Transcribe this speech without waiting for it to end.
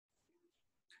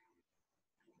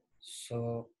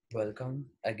Welcome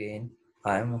again.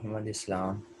 I am Muhammad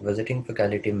Islam, visiting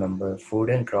faculty member, Food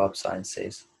and Crop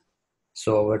Sciences.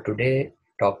 Our today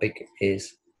topic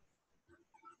is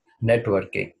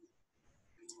networking.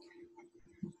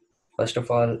 First of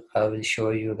all, I will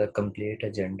show you the complete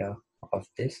agenda of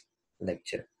this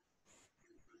lecture.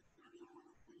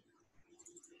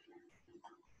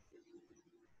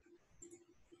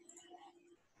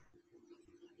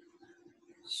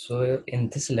 In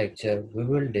this lecture, we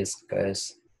will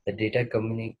discuss the data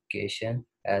communication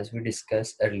as we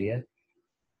discussed earlier.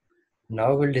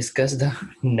 Now we'll discuss the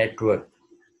network,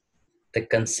 the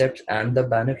concepts and the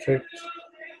benefits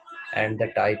and the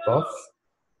type of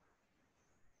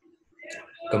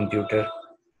computer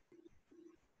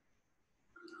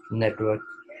network,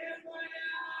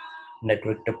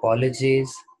 network topologies,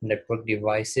 network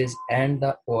devices, and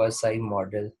the OSI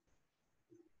model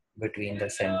between the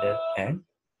sender and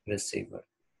receiver.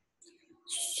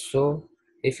 So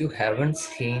if you haven't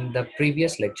seen the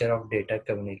previous lecture of data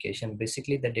communication,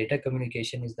 basically the data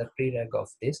communication is the prereq of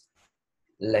this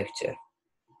lecture.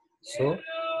 So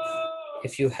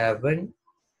if you haven't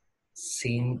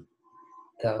seen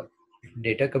the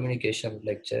data communication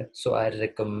lecture, so I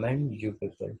recommend you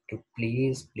people to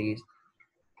please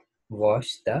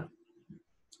watch the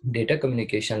data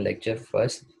communication lecture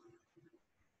first,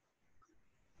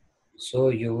 so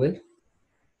you will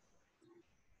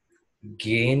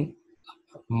gain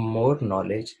more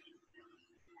knowledge.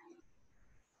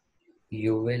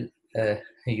 You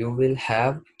will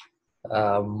have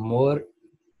more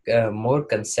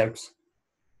concepts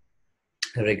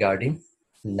regarding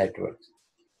networks.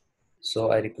 So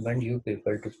I recommend you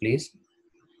people to please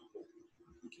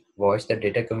watch the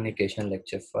data communication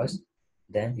lecture first,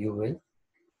 then you will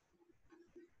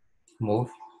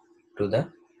move to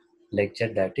the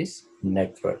lecture that is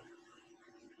network.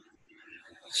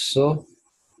 So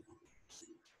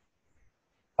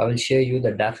I will share you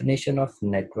the definition of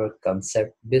network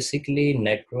concept. Basically,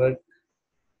 network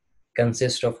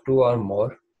consists of two or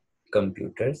more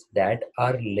computers that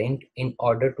are linked in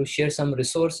order to share some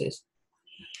resources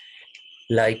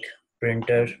like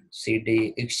printer,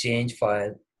 CD, exchange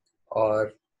file,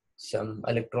 or some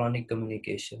electronic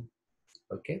communication.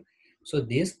 Okay, so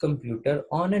this computer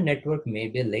on a network may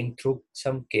be linked through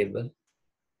some cable,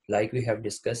 like we have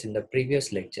discussed in the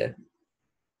previous lecture.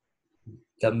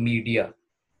 The media,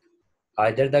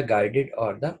 either the guided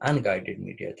or the unguided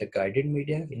media. The guided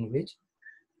media, in which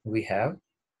we have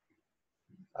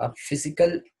a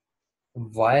physical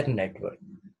wire network,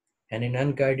 and in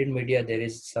unguided media there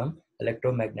is some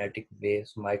electromagnetic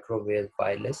waves, microwave,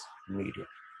 wireless media.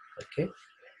 Okay.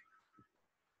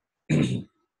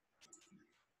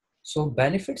 So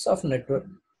benefits of network.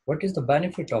 What is the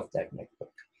benefit of that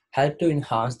network? Help to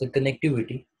enhance the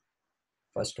connectivity.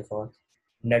 First of all,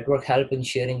 network help in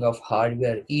sharing of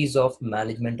hardware, ease of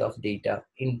management of data,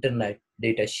 internet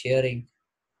data sharing,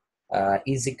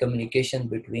 easy communication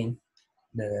between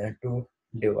the two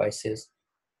devices.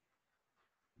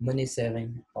 Money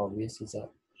saving, obvious, is a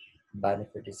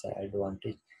benefit, is an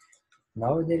advantage.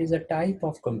 Now there is a type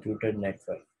of computer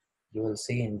network you will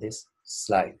see in this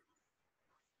slide.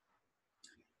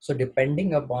 So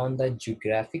depending upon the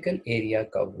geographical area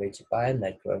coverage by a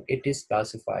network, it is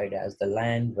classified as the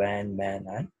LAN, WAN, MAN,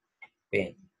 and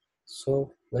PAN.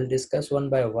 So we'll discuss one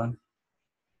by one.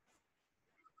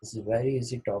 This is a very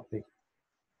easy topic.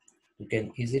 You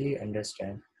can easily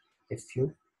understand if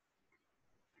you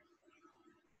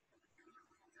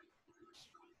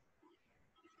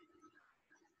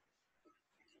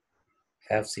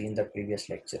have seen the previous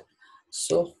lecture.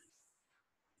 So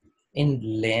in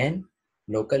LAN,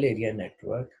 local area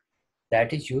network,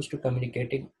 that is used to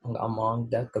communicating among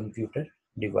the computer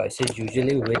devices,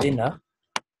 usually within a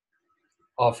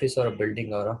office or a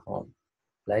building or a home.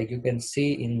 Like you can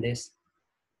see in this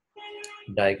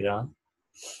diagram,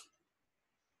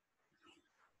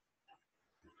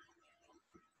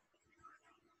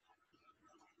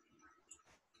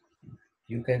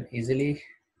 you can easily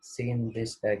see in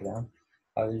this diagram.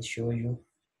 I will show you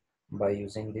by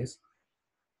using this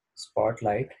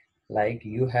spotlight. Like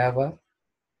you have a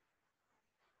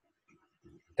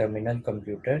terminal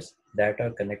computers that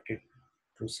are connected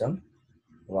to some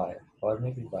wire or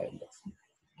maybe wireless.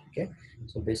 Okay,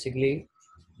 so basically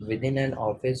within an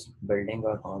office, building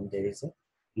or home, there is a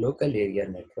local area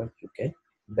network you can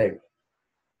build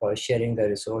for sharing the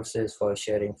resources, for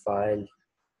sharing file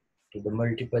to the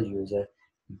multiple user.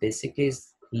 Basically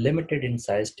is limited in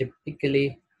size,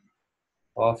 typically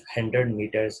of 100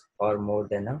 meters or more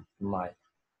than a mile.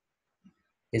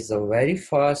 Is a very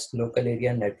fast local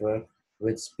area network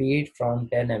with speed from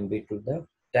 10 MB to the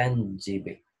 10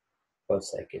 GB per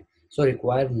second. So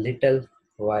require little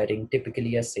wiring.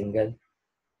 Typically a single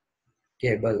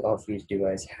cable of each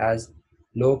device has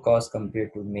low cost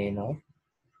compared to main or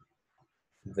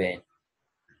WAN.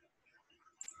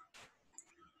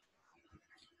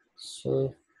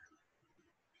 So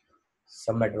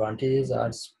some advantages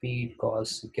are speed,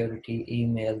 cost, security,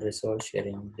 email, resource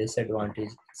sharing. Disadvantage,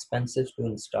 expensive to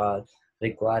install,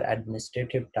 require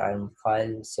administrative time,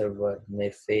 file server may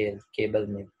fail, cable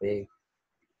may break.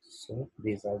 So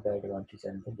these are the advantages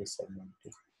and the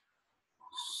disadvantages.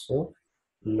 So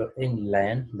in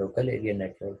LAN, local area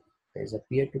network, there is a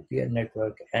peer-to-peer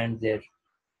network and there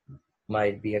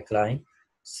might be a client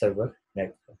server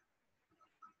network.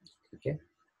 Okay,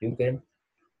 you can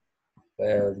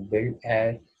build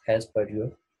as per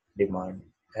your demand,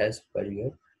 as per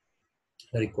your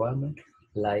requirement.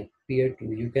 Like peer to,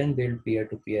 you can build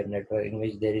peer-to-peer network in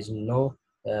which there is no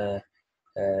uh,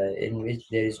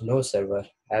 server.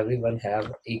 Everyone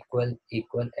have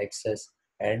equal access,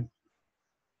 and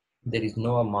there is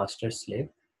no a master slave.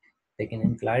 Like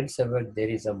in client server, there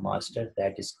is a master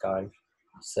that is called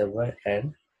server,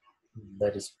 and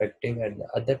the respective and the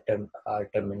other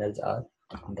terminals are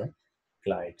the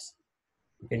clients.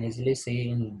 You can easily see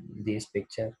in this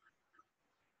picture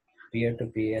peer to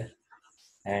peer,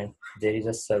 and there is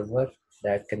a server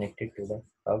that connected to the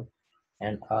hub,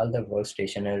 and all the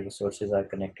workstation and resources are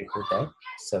connected to that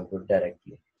server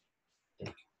directly.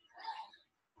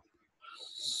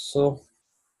 So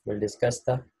we'll discuss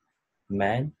the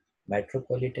MAN,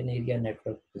 Metropolitan Area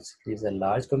Network. Basically is a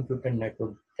large computer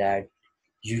network that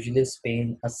usually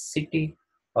span a city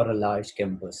or a large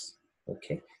campus.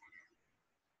 Okay,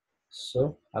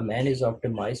 so a MAN is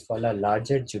optimized for a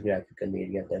larger geographical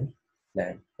area than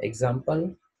LAN.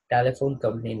 Example, telephone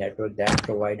company network that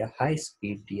provide a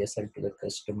high-speed DSL to the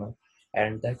customer,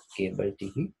 and the cable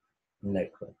TV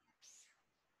network.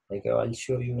 Like I'll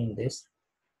show you in this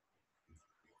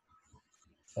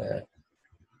uh,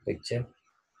 picture.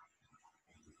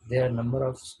 There are a number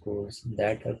of schools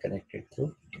that are connected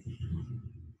through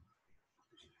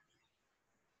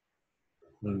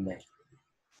MAN.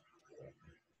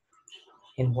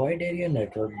 In wide area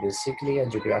network, basically a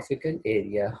geographical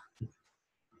area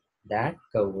that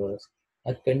covers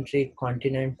a country,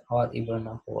 continent, or even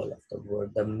a whole of the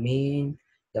world. The main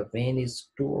is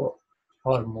two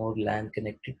or more land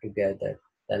connected together.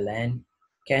 The land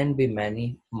can be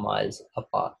many miles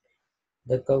apart.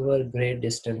 The cover great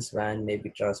distance WAN may be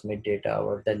transmit data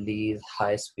over the least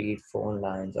high-speed phone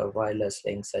lines or wireless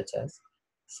links such as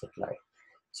satellite.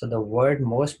 So the word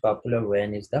most popular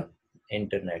WAN is the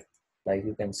internet. Like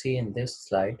you can see in this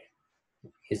slide,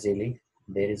 easily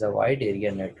there is a wide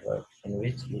area network in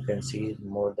which you can see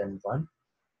more than one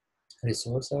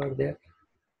resource over there,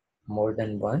 more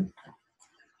than one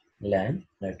LAN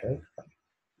network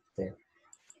there.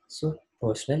 So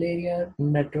personal area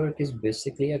network is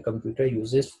basically a computer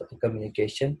uses for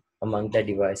communication among the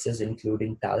devices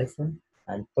including telephone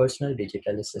and personal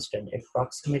digital assistant in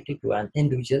proximity to an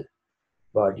individual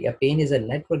body. A pane is a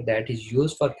network that is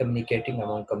used for communicating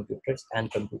among computers,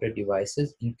 and computer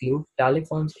devices include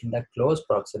telephones in the close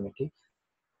proximity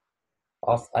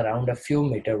of around a few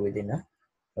meters within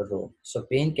a room. So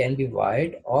pane can be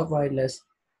wide or wireless.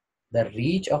 The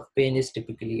reach of pane is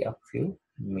typically a few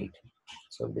meters.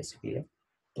 So basically a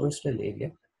personal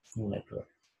area network.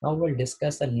 Now we'll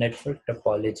discuss the network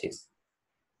topologies.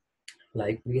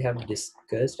 Like we have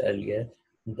discussed earlier,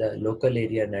 the local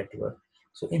area network.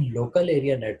 So in local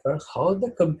area network, how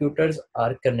the computers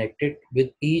are connected with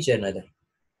each another,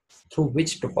 through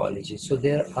which topology. So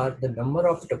there are the number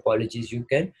of topologies you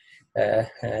can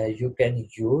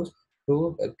use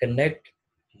to connect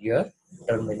your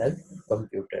terminal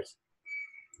computers.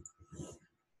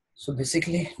 So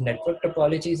basically network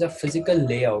topology is a physical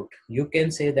layout. You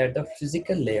can say that the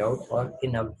physical layout or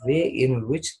in a way in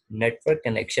which network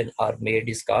connection are made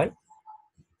is called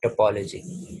topology.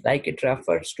 Like it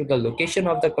refers to the location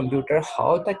of the computer,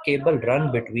 how the cable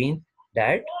run between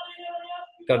that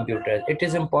computers. It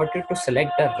is important to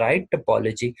select the right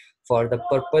topology for the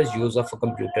purpose use of a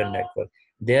computer network.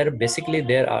 There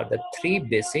are the three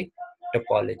basic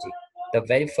topology. The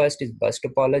very first is bus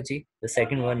topology, the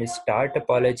second one is star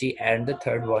topology, and the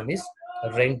third one is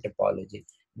ring topology.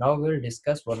 Now we'll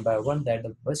discuss one by one that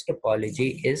the bus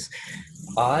topology is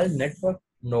all network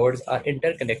nodes are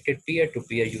interconnected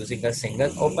peer-to-peer using a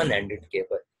single open-ended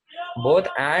cable. Both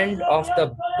end of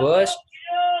the bus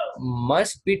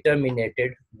must be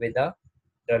terminated with a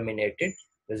terminated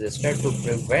resistor to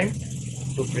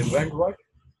prevent what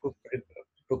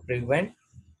to prevent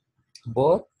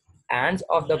both ends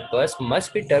of the bus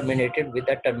must be terminated with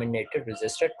a terminated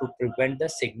resistor to prevent the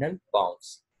signal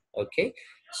bounce. Okay,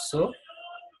 so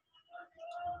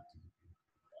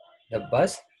the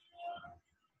bus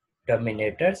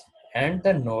terminators and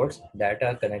the nodes that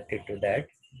are connected to that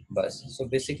bus. So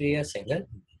basically a single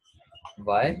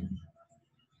why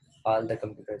all the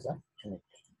computers are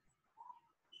connected.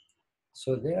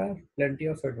 So there are plenty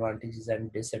of advantages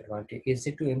and disadvantages.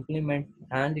 Easy to implement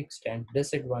and extend.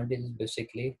 Disadvantage is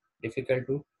basically difficult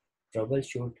to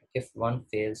troubleshoot. If one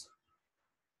fails,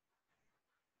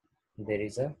 there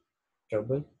is a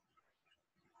trouble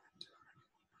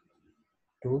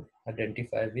to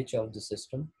identify which of the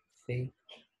system fail.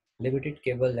 Limited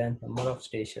cable length, number of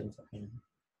stations, and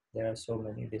there are so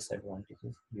many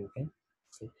disadvantages you can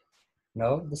see.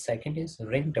 Now the second is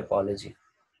ring topology.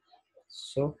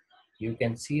 So you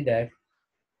can see that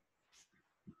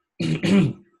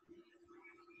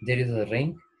there is a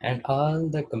ring and all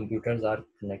the computers are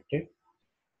connected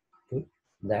to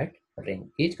that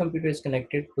ring. Each computer is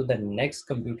connected to the next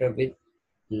computer with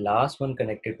last one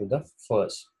connected to the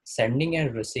first. Sending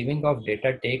and receiving of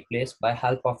data take place by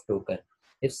help of token.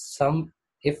 If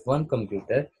one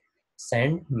computer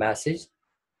send message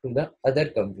to the other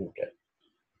computer,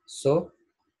 so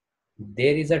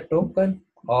there is a token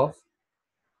of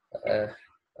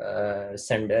uh,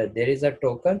 sender. There is a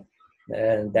token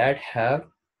that have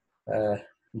uh,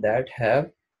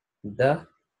 the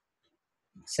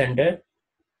sender.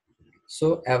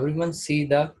 So everyone see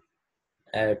the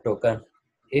token.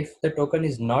 If the token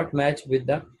is not matched with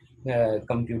the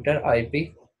computer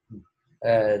IP,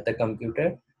 the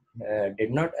computer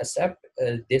did not accept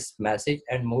this message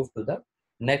and move to the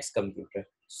next computer.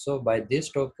 So by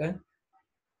this token,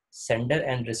 sender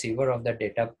and receiver of the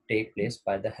data take place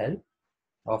by the help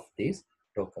of this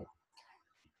token.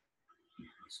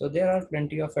 So there are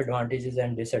plenty of advantages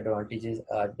and disadvantages.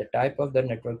 The type of the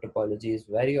network topology is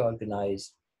very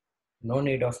organized. No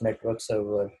need of network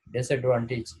server.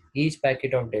 Disadvantage, each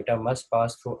packet of data must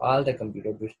pass through all the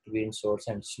computer between source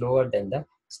and slower than the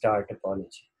star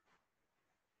topology.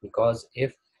 Because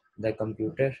if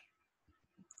the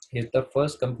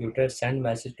first computer send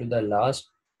message to the last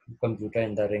computer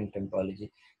in the ring topology,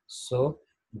 so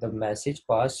the message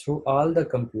passed through all the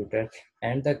computer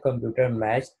and the computer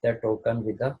matched the token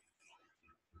with the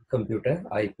computer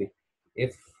IP.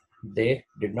 If they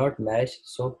did not match,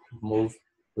 so move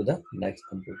to the next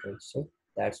computer. So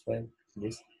that's why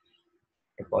this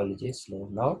topology is slow.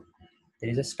 Now there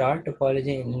is a star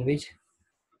topology in which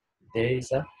there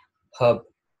is a hub.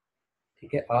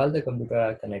 Okay, all the computers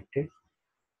are connected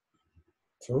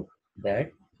through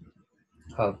that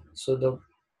hub. So the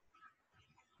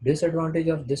disadvantage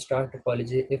of this star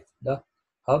topology, if the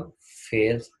hub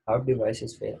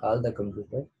devices fail, all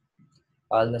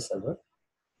the server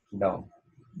down.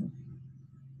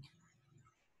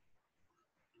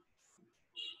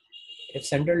 If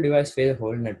central device fail,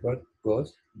 whole network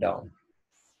goes down.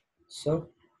 So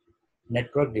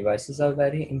network devices are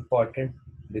very important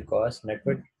because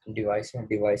network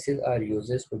devices are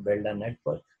used to build a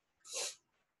network.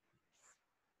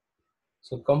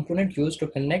 So component used to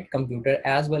connect computer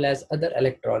as well as other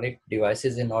electronic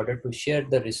devices in order to share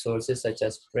the resources such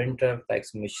as printer,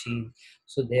 fax machine.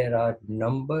 So there are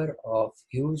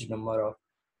huge number of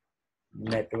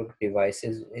network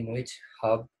devices in which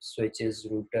hub, switches,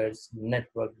 routers,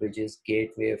 network bridges,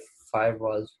 gateway,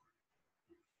 firewalls,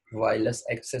 wireless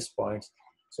access points.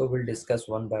 So we'll discuss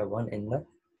one by one in the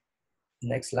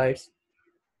next slides.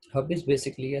 Hub is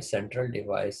basically a central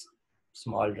device,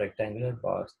 small rectangular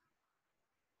box,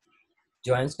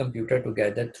 joins computer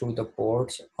together through the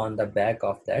ports on the back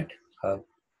of that hub.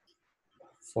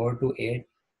 4 to 8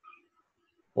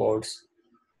 ports,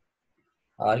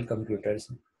 all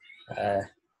computers uh,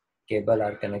 cable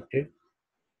are connected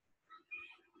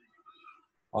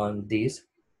on these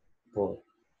ports.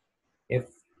 If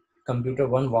computer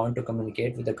 1 want to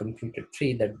communicate with the computer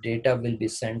 3, the data will be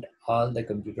sent all the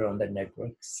computer on the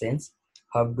network since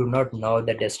hub do not know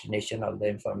the destination of the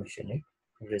information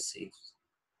it receives.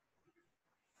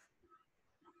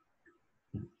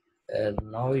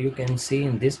 Now you can see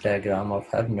in this diagram of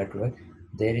hub network,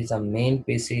 there is a main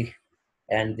PC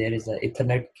and there is an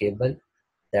Ethernet cable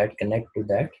that connect to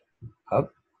that hub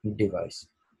device.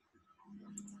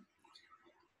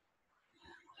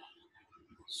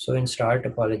 So in star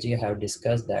topology, I have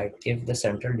discussed that if the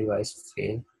central device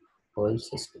fail, whole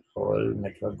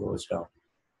network goes down.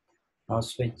 Now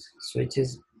switch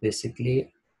is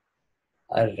basically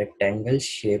a rectangle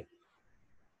shape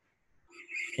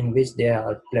in which there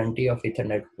are plenty of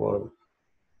Ethernet port.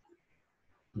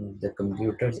 The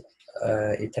computer's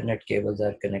Ethernet cables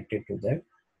are connected to that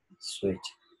switch.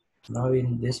 Now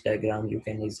in this diagram, you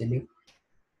can easily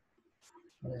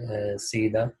see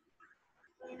the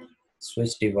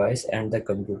switch device and the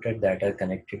computer that are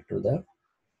connected to the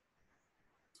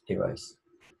device.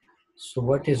 So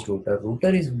what is router? Router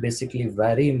is basically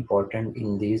very important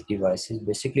in these devices.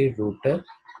 Basically, router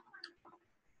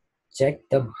check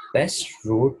the best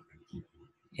route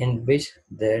in which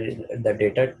the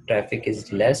data traffic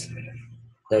is less.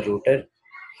 The router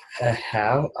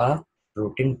have a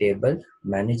routing table,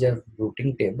 manage a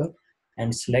routing table,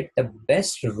 and select the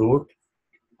best route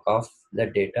of the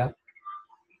data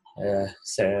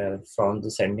from the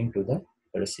sending to the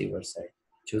receiver side.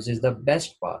 Chooses the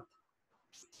best path.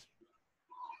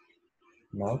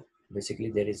 Now, basically,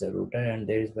 there is a router and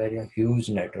there is very a huge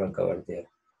network over there.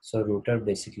 So router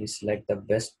basically select the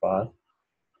best path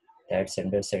that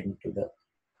sender send to the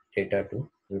data to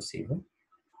receiver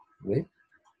with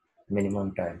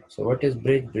minimum time. So what is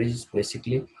bridge? Bridge is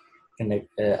basically connect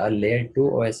a layer 2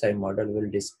 OSI model.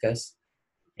 Will discuss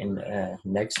in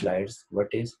next slides what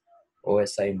is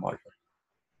OSI model.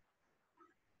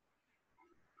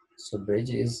 So bridge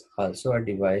is also a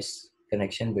device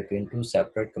connection between two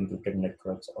separate computer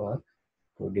networks or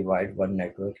to divide one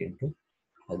network into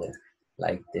other.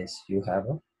 Like this, you have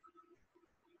a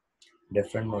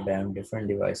different modem, different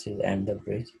devices and the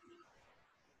bridge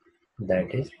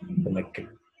that is connected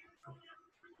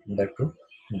the two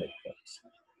networks.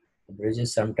 The bridge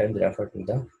is sometimes referred to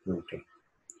the routing.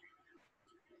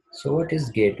 So what is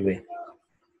gateway?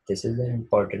 This is an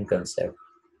important concept.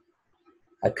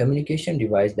 A communication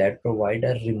device that provides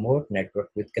a remote network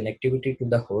with connectivity to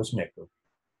the host network.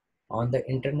 On the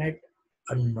internet,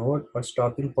 a node or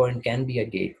stopping point can be a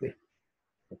gateway.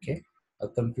 Okay, a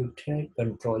computer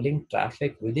controlling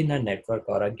traffic within a network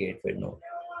or a gateway node.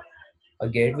 A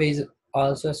gateway is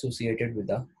also associated with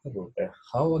a router.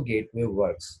 How a gateway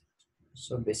works?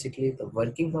 So basically, the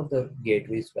working of the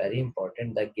gateway is very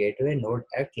important. The gateway node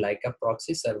acts like a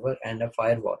proxy server and a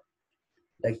firewall.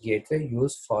 The gateway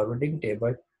uses forwarding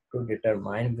table to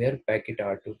determine where packets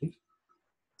are to be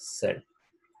sent.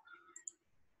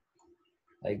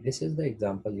 Like this is the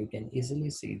example. You can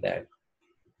easily see that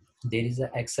there is an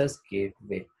access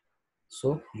gateway.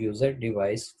 So user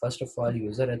device, first of all,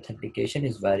 user authentication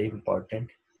is very important.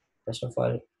 First of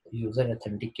all, user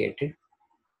authenticated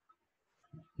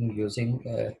using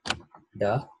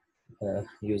the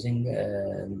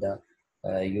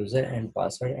user and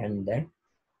password, and then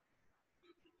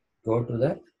go to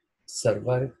the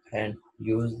server and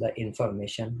use the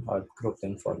information or group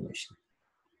information.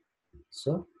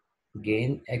 So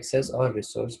gain access or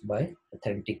resource by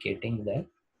authenticating the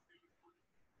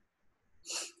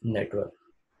network.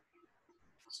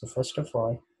 So first of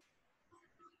all,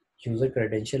 user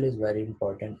credential is very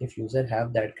important. If user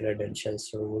have that credential,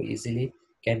 so easily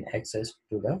can access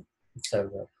to the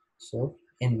server. So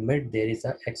in mid there is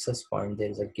a access point, there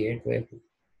is a gateway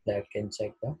that can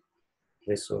check the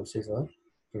resources or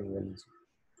privileges.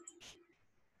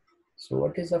 So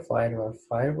what is a firewall?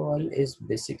 Firewall is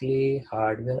basically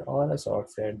hardware or a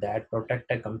software that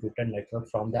protect a computer network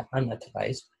from the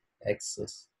unauthorized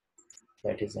access.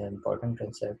 That is an important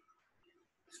concept.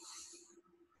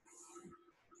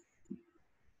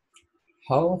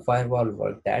 How a firewall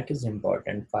works, that is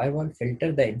important. Firewall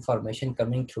filter the information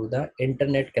coming through the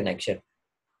internet connection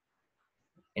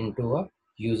into a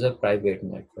user private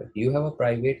network. You have a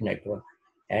private network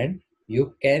and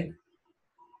you can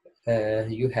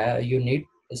you need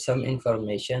some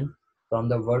information from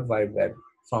the world wide web,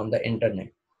 from the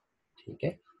internet.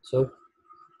 Okay, so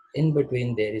in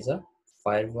between there is a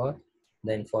firewall,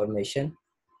 the information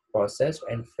processed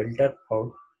and filtered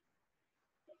out,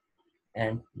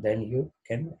 and then you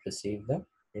can receive the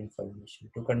information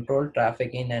to control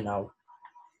traffic in and out,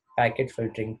 packet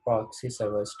filtering, proxy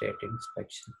server state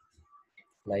inspection.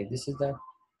 Like this is the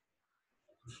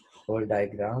whole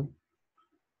diagram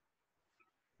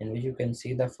in which you can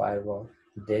see the firewall.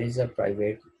 There is a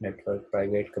private network,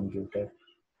 private computer,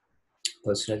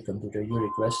 personal computer. You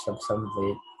request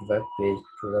some web page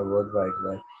to the world wide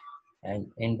web,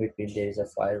 and in between there is a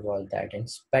firewall that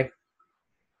inspect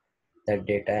the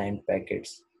data and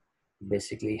packets.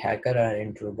 Basically, hacker or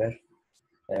intruder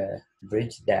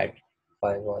bridge that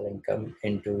firewall and come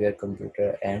into your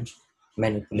computer and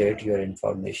manipulate your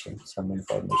information, some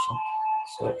information.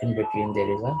 So in between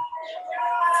there is a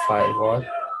firewall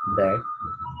that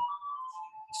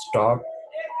stop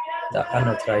the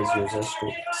unauthorized users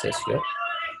to access your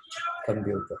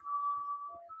computer.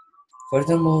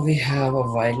 Furthermore, we have a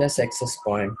wireless access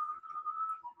point,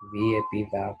 VAP,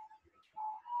 WAP,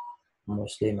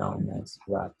 mostly known as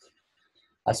WAP.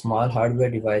 A small hardware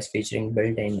device featuring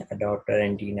built-in adapter,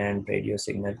 antenna, and radio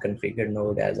signal configured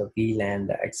node as a VLAN.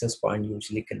 The access point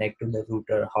usually connect to the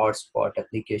router, hotspot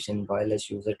application.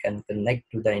 Wireless user can connect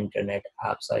to the internet.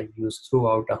 Apps are used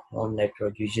throughout a home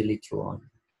network, usually through an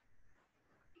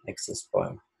access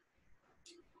point.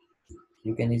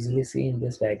 You can easily see in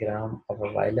this diagram of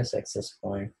a wireless access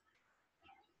point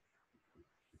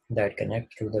that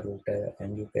connect to the router,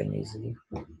 and you can easily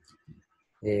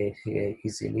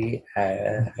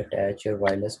attach your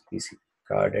wireless PC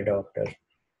card adapter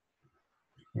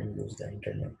and use the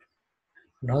internet.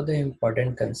 Now the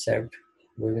important concept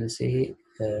we were seeing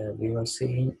uh,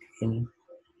 in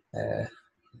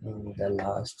the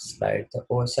last slide, the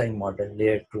OSI model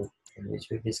layer 2, in which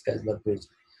we discussed the bridge.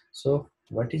 So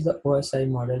what is the OSI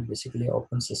model? Basically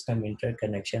open system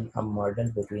interconnection, a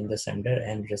model between the sender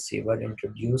and receiver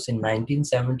introduced in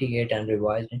 1978 and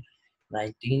revised in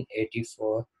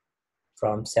 1984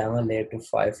 from 7 layer to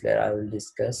 5 layer. I will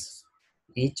discuss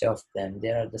each of them.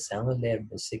 There are the 7 layer.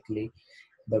 Basically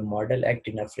the model act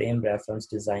in a frame reference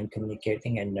design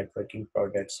communicating and networking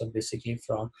products. So basically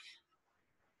from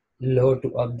low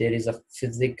to up there is a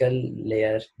physical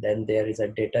layer, then there is a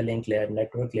data link layer,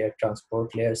 network layer,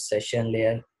 transport layer, session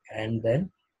layer, and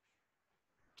then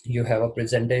you have a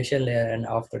presentation layer, and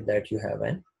after that you have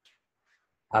an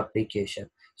application.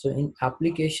 So in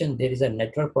application there is a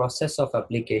network process of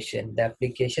application. The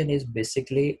application is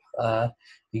basically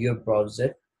your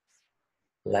browser,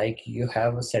 like you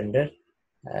have a sender,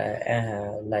 there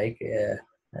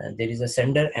is a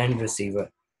sender and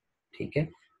receiver. Okay.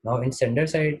 Now in sender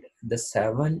side the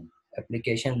 7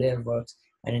 application layer works,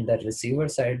 and in the receiver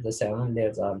side the 7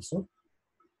 layers also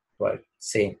work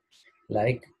same.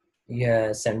 Like,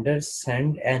 yeah, sender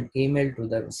send an email to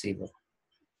the receiver.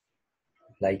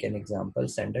 Like an example,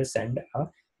 sender send a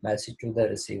message to the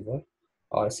receiver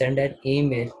or send an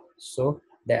email. So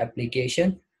the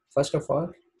application, first of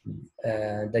all,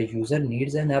 the user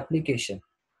needs an application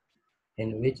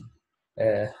in which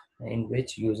uh,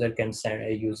 user can send,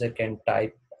 a user can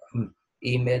type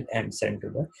email and send to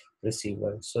the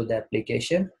receiver. So the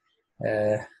application,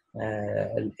 uh,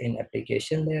 in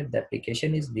application layer, the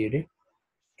application is needed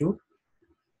to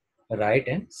write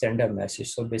and send a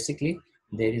message. So basically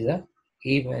there is a,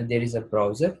 even there is a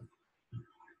browser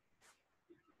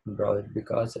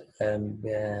because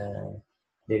there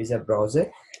is a uh,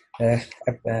 browser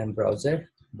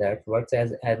that works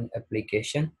as an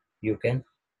application. You can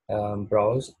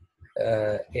browse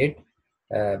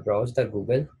browse the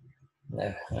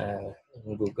uh, uh,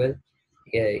 Google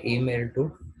email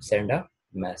to send a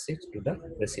message to the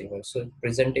receiver. So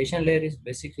presentation layer is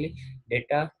basically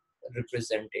data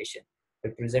representation,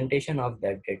 representation of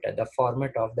that data, the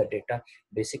format of the data.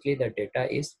 Basically the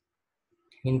data is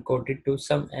encoded to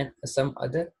some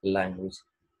other language,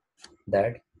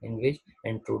 that in which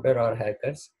intruder or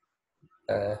hackers,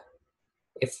 uh,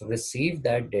 if receive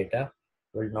that data,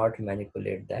 will not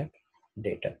manipulate that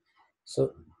data.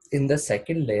 So in the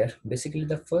second layer, basically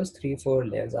the first 3 4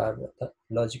 layers are the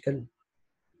logical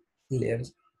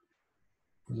layers.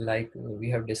 Like we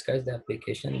have discussed, the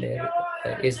application layer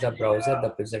is the browser. The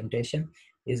presentation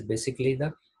is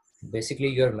basically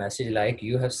your message. Like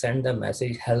you have sent the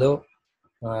message, hello,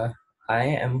 uh, I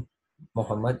am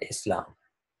Muhammad Islam,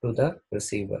 to the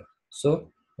receiver.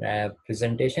 So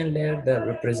presentation layer, the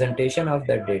representation of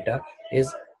the data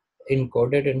is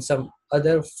encoded in some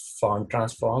other form,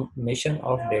 transformation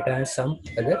of data in some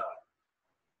other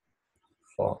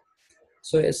form.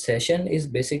 So a session is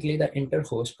basically the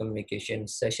inter-host communication.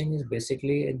 Session is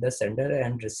basically the sender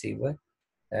and receiver.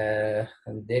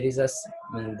 And there is a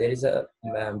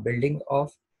building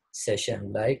of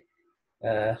session. Like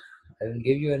I will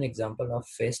give you an example of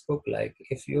Facebook. Like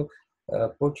if you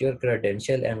put your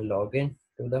credential and log in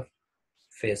to the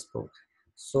Facebook,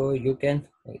 so you can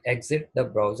exit the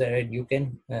browser and you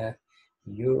can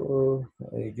you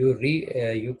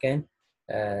can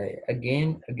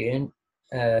again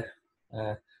uh,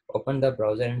 uh, open the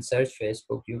browser and search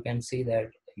Facebook. You can see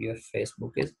that your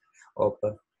Facebook is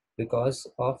open. Because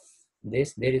of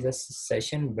this, there is a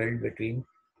session built between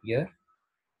your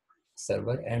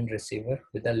server and receiver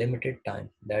with a limited time,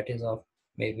 that is of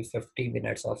maybe 50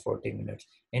 minutes or 40 minutes.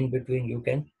 In between you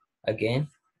can again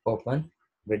open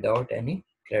without any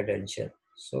credential.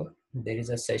 So there is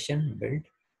a session built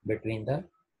between the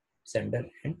sender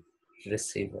and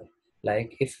receiver.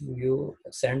 Like if you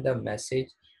send a message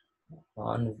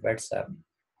on WhatsApp,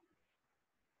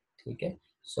 okay,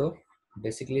 so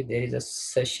basically there is a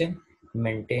session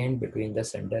maintained between the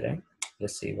sender and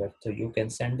receiver. So you can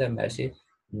send the message,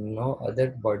 no other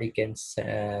body can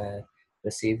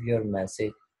receive your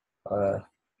message.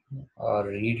 or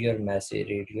read your message,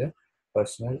 read your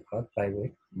personal or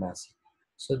private message.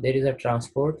 So there is a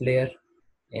transport layer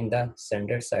in the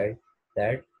sender side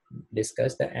that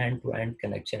discuss the end-to-end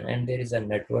connection, and there is a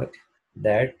network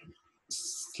that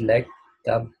select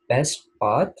the best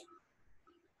path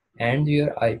and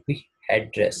your IP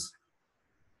address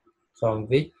from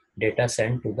which data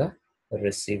sent to the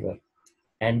receiver.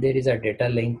 And there is a data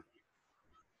link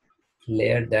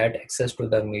layer that access to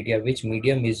the media, which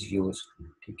medium is used.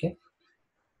 Okay,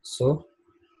 so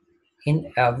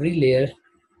in every layer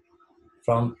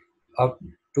from up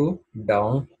to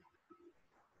down,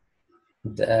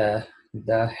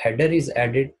 the header is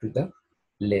added to the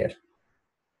layer.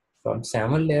 From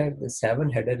 7 layer, the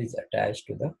 7 header is attached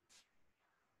to the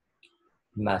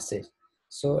message.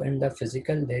 So in the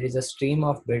physical, there is a stream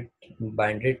of bit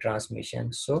binary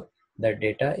transmission. So the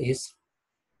data is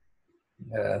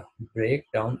uh,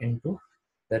 break down into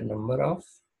the number of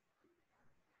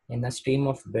in a stream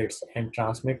of bits and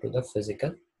transmit to the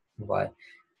physical wire.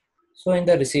 So in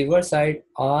the receiver side,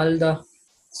 all the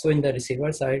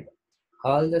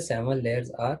 7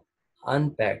 layers are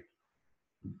unpacked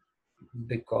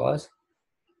because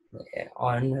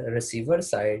on receiver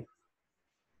side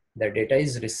the data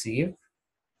is received,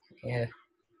 uh,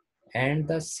 and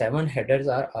the 7 headers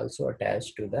are also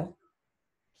attached to the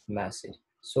message.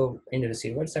 So in the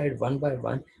receiver side, one by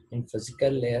one, in physical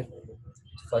layer,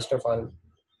 first of all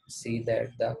see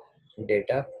that the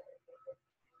data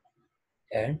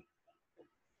and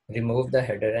remove the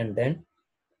header, and then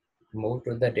move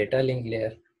to the data link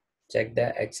layer, check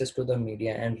the access to the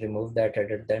media and remove that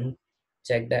header, then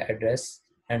check the address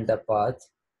and the path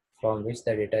from which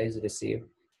the data is received.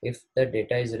 If the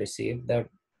data is received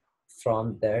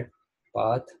from that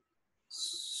path,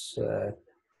 so,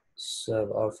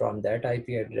 or from that IP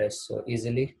address, so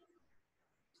easily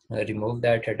remove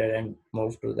that header and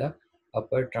move to the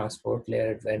upper transport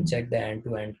layer and check the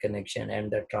end-to-end connection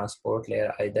and the transport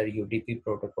layer, either UDP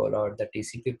protocol or the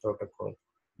TCP protocol.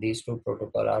 These two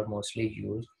protocols are mostly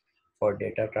used for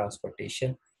data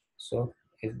transportation. So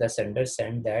if the sender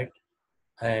send the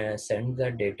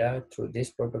data through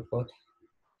this protocol,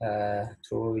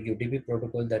 through UDP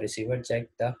protocol, the receiver check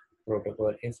the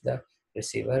protocol. If the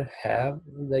receiver have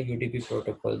the UDP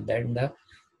protocol, then the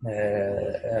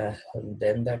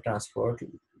transport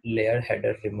layer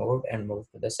header removed and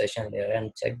moved to the session layer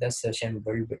and check the session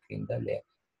build between the layer.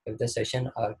 If the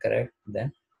session are correct,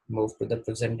 then move to the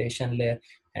presentation layer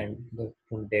and the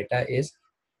data is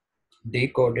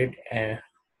decoded, and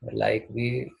like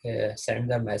we send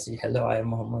the message, hello, I am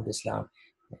Muhammad Islam.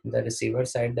 In the receiver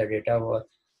side, the data was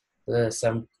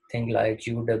something like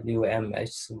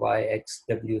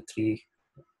UWMHYXW3,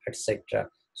 etc.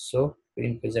 So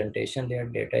in presentation layer,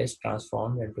 data is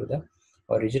transformed into the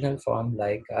original form,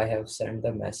 like I have sent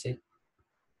the message,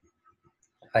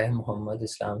 I am Muhammad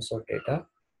Islam. So data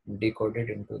decoded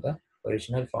into the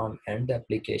original form, and the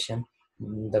application,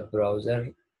 the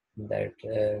browser that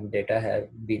data have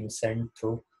been sent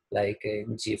through, like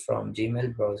from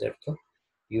Gmail browser. So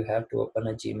you have to open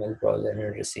a Gmail browser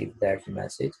and receive that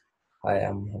message, I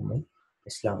am Muhammad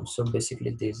Islam. So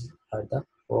basically these are the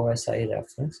OSI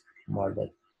reference model.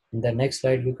 In the next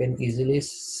slide, you can easily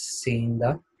see in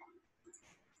the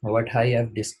what I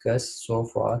have discussed so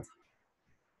far.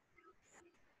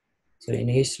 So in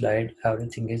each slide,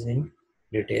 everything is in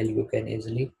detail. You can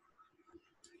easily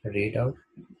read out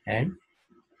and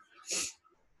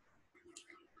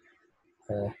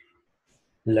uh,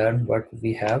 learn what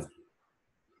we have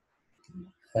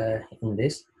in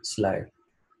this slide.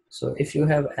 So if you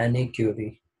have any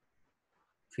query,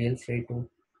 feel free to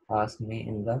ask me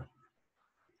in the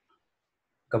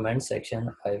comment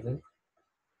section. I will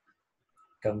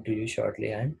come to you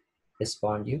shortly and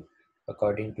respond you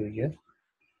according to your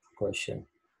question.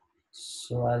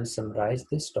 So I'll summarize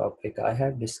this topic. I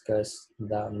have discussed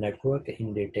the network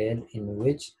in detail, in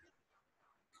which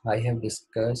I have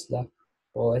discussed the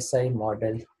OSI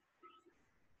model,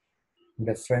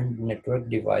 different network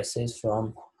devices,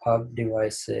 from hub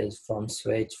devices, from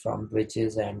switch, from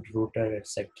bridges and router,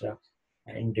 etc.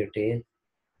 in detail,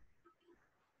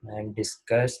 and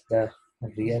discuss the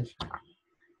real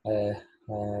uh,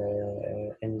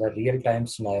 in the real-time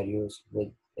scenarios with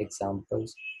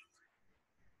examples.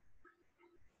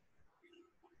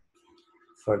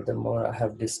 Furthermore, I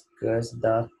have discussed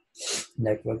the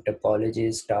network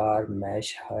topology, star,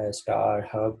 mesh, star,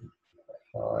 hub,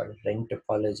 or ring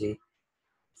topology.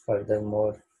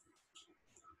 Furthermore,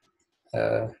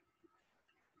 uh,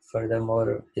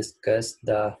 discuss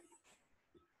the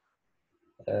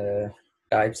uh,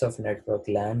 types of network: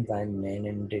 LAN, WAN, main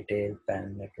in detail,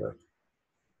 PAN network.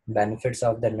 benefits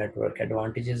of the network,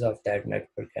 advantages of that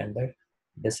network, and the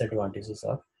disadvantages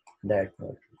of that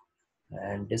network,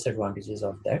 and disadvantages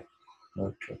of that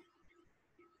network.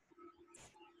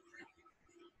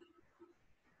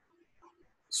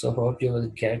 So hope you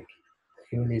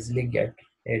will easily get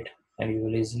it, and you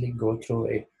will easily go through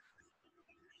it.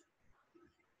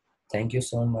 Thank you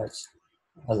so much.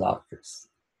 Allah Hafiz.